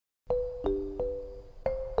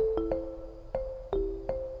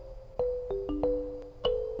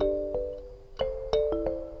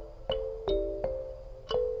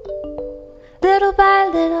Little by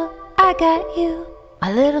little, I got you,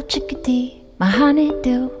 my little chickadee, my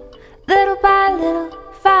honeydew. Little by little,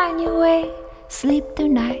 find your way, sleep through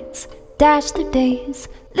nights, dash through days.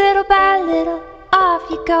 Little by little, off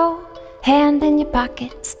you go, hand in your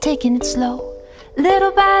pockets, taking it slow.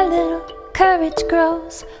 Little by little, courage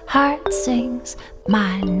grows, heart sings,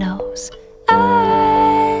 mind knows.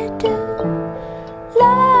 I do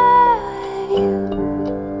love you.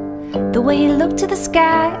 The way you look to the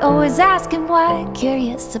sky, always asking why,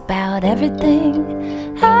 curious about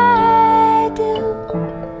everything. I do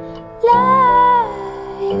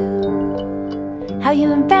love you. How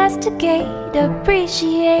you investigate,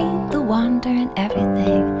 appreciate the wonder in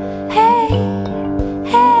everything. Hey,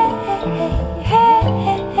 hey, hey, hey,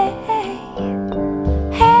 hey, hey, hey.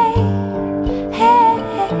 Hey, hey,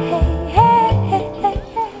 hey, hey, hey, hey,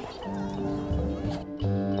 hey.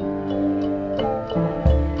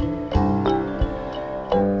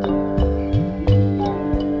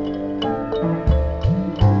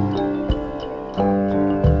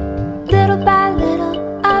 Little by little,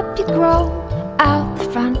 up you grow, out the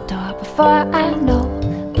front door before I know.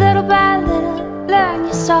 Little by little, learn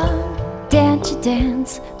your song, dance your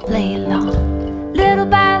dance, play along. Little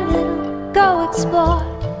by little, go explore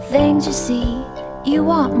things you see, you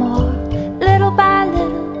want more. Little by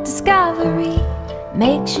little, discovery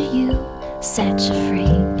makes you, sets you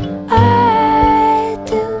free. I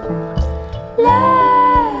do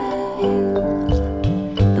love you.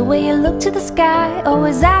 The way you look to the sky,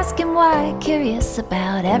 always asking why, curious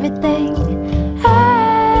about everything.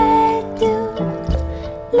 I do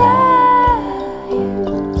love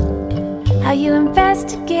you. How you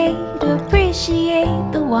investigate,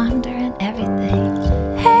 appreciate the wonder in everything.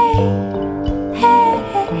 Hey, hey,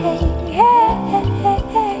 hey, hey, hey, hey, hey,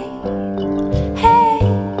 hey. Hey,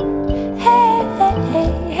 hey,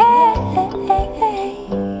 hey, hey, hey, hey, hey.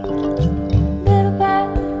 Little by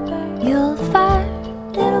little, you'll find.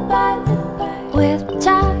 Little by little, with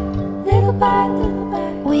time. Little by little,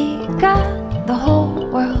 we got the whole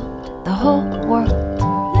world, the whole world.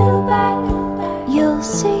 Little by little, you'll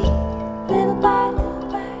see. Little by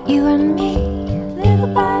little, you and me. Little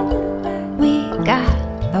by little, we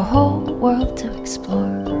got the whole world to explore.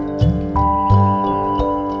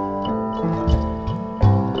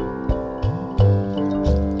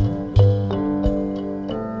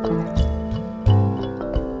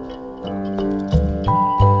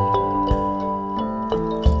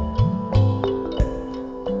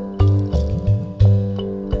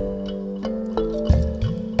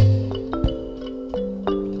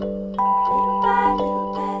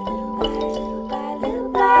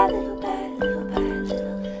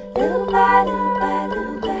 Little by little,